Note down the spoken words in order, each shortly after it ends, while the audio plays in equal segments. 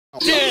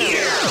And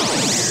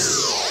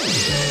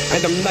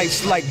I'm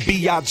nice like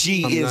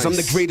B.I.G. is. I'm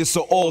the greatest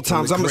of all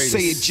times. I'ma say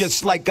it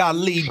just like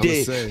Ali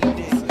did.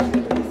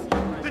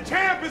 The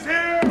champ is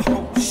here!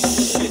 Oh,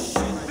 shit.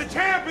 The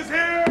champ is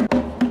here!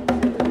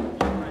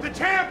 The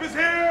champ is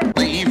here!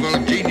 The evil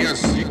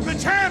genius. The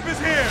champ is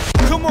here!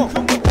 Come on.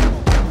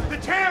 The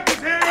champ is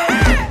here!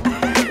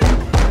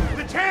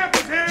 The champ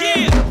is here!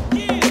 Yeah.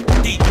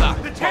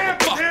 D-Block. The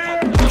champ is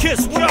here!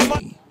 Kiss, what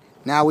up?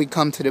 Now we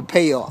come to the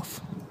payoff.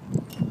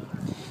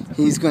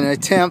 He's going to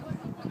attempt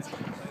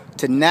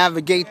to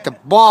navigate the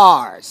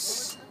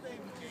bars.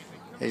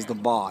 There's the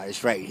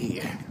bars right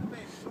here.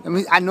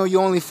 I know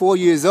you're only 4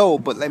 years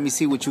old, but let me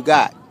see what you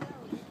got.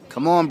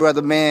 Come on,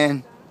 brother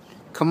man.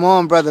 Come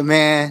on, brother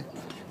man.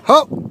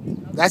 Ho!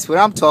 That's what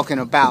I'm talking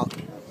about.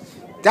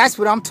 That's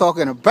what I'm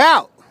talking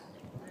about.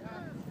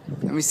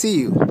 Let me see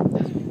you.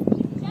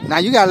 Now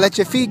you got to let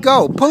your feet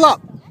go. Pull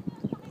up.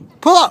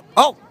 Pull up.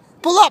 Oh,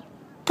 pull up.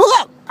 Pull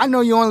up. I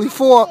know you're only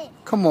 4.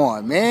 Come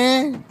on,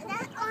 man.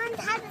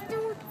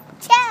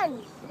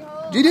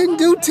 You didn't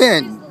do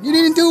 10. You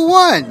didn't do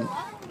 1.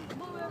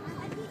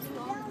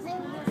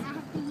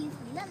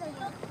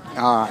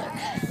 All right.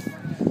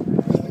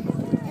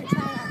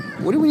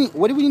 What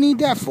do we need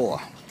that for?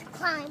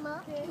 Climb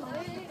up.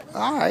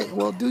 All right.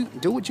 Well,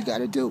 do what you got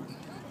to do.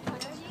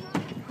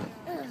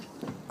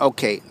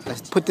 Okay.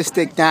 Let's put the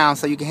stick down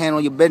so you can handle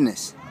your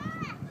business.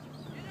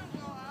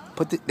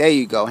 There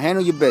you go.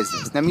 Handle your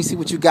business. Let me see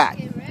what you got.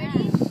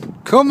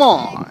 Come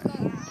on.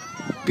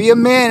 Be a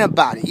man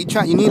about it. You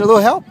need a little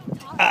help?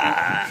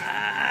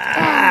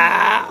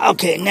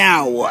 Okay,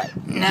 now what?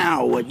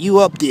 Now what? You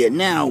up there,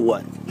 now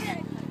what?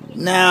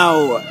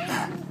 Now what?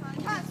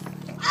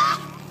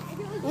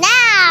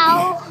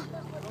 Now!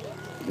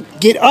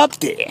 Get up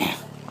there.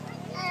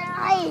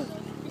 Hey.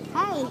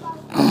 Now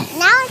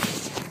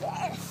it's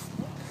this.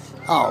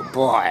 Oh,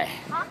 boy.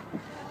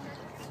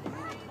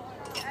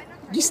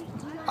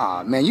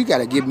 Oh, man, you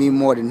gotta give me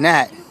more than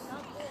that.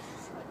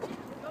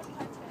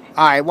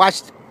 Alright,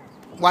 watch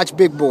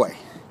Big Boy.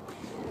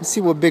 Let's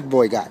see what Big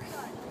Boy got.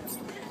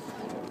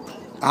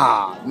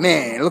 Ah,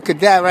 man, look at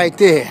that right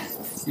there.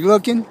 You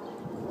looking?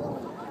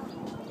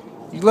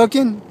 You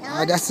looking?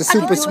 Oh, that's the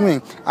super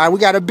swing. All right, we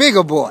got a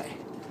bigger boy.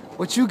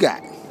 What you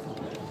got?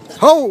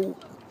 Ho!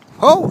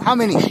 Ho! How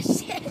many?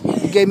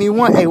 You gave me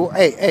 1. Hey,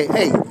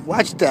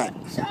 watch that.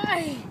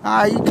 Sorry.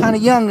 Ah, you kind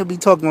of young to be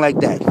talking like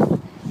that.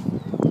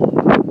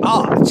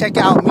 Oh, check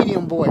out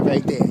medium boy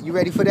right there. You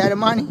ready for that,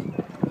 Amani?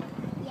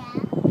 Yeah.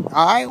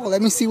 All right, well,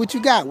 let me see what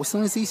you got. As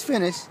soon as he's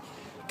finished,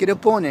 get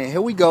up on there.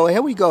 Here we go.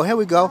 Here we go. Here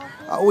we go.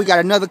 Oh, we got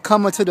another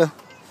comer to the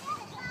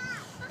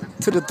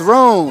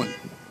throne.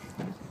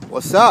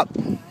 What's up?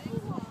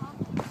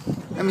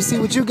 Let me see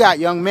what you got,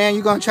 young man.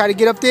 You gonna try to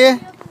get up there?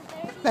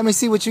 Let me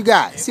see what you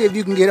got. See if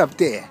you can get up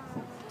there.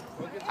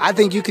 I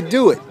think you could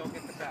do it.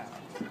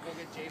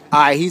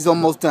 All right, he's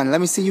almost done. Let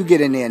me see you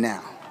get in there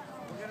now.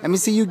 Let me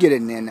see you get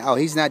in there now. Oh,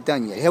 he's not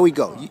done yet. Here we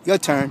go. Your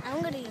turn.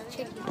 I'm gonna eat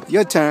chicken.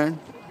 Your turn.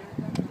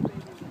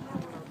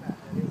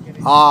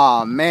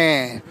 Oh,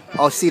 man.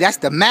 Oh, see, that's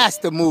the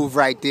master move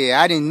right there.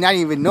 I didn't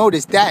even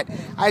notice that.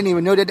 I didn't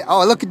even know that.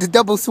 Oh, look at the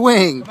double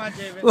swing.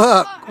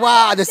 Look.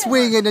 Wow, the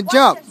swing and the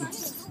jump.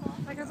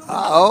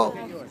 Uh-oh.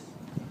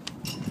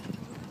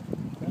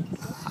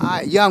 All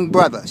right, young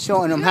brother,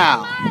 showing him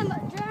how.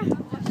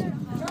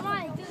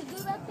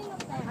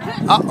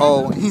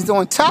 Uh-oh, he's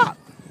on top.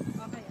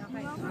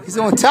 He's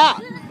on top.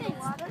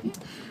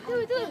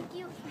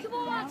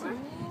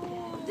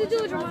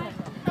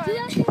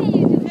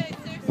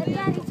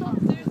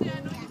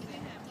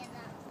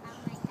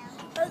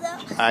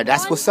 All right,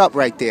 that's what's up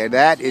right there.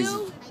 That is.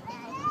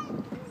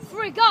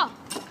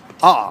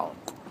 Oh,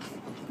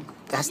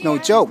 that's no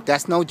joke.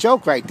 That's no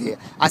joke right there.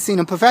 I seen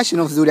them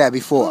professionals do that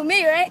before. Oh,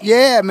 me, right?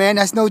 Yeah, man,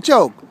 that's no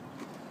joke.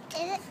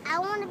 I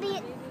want to be.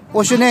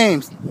 What's your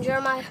names?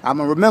 Jeremiah. I'm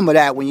gonna remember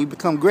that when you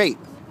become great.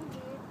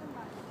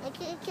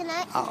 Can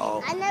I?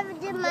 Uh-oh. I never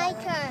did my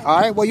turn.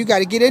 All right, well, you got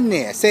to get in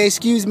there. Say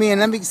excuse me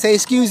and let me say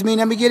excuse me and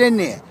let me get in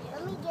there.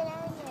 Let me get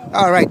in there.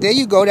 All right, there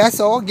you go.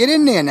 That's all. Get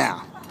in there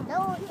now.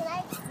 No, can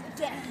I?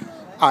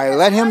 All right,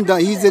 let him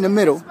done. He's in the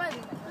middle.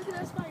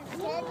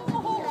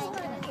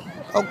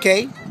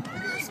 Okay.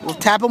 Well,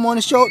 tap him on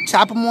the shoulder,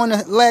 tap him on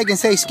the leg and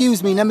say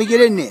excuse me. Let me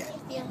get in there.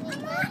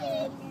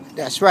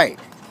 That's right.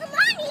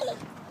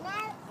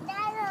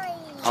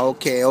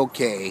 Okay.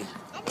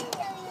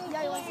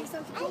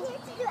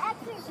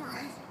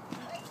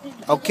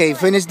 Okay,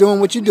 finish doing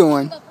what you're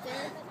doing.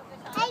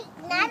 Hey,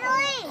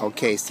 Natalie.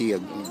 Okay, see you.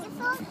 Please get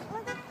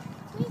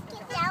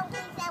down.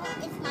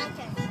 It's my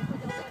turn.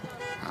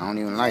 I don't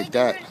even like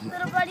that.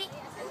 Little buddy.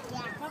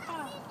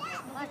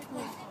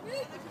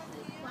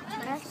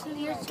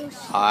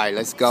 All right,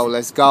 let's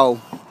go.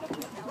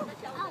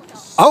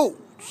 Oh,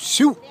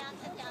 shoot.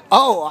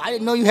 Oh, I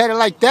didn't know you had it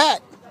like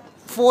that.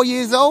 4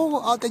 years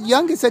old, the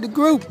youngest of the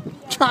group,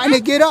 trying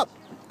to get up.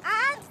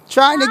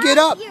 Trying to get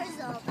up.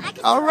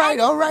 All right.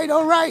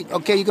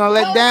 Okay, you gonna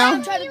let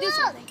down? Try to do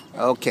something.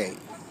 Okay.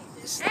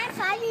 I'm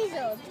 5 years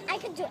old. I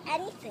can do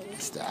anything.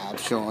 Stop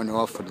showing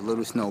off for the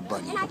little snow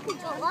bunny. And I can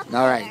go up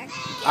All right. there.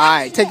 All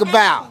right. Take a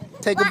bow.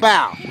 Take a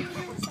bow.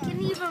 Give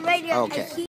me the radio. Okay.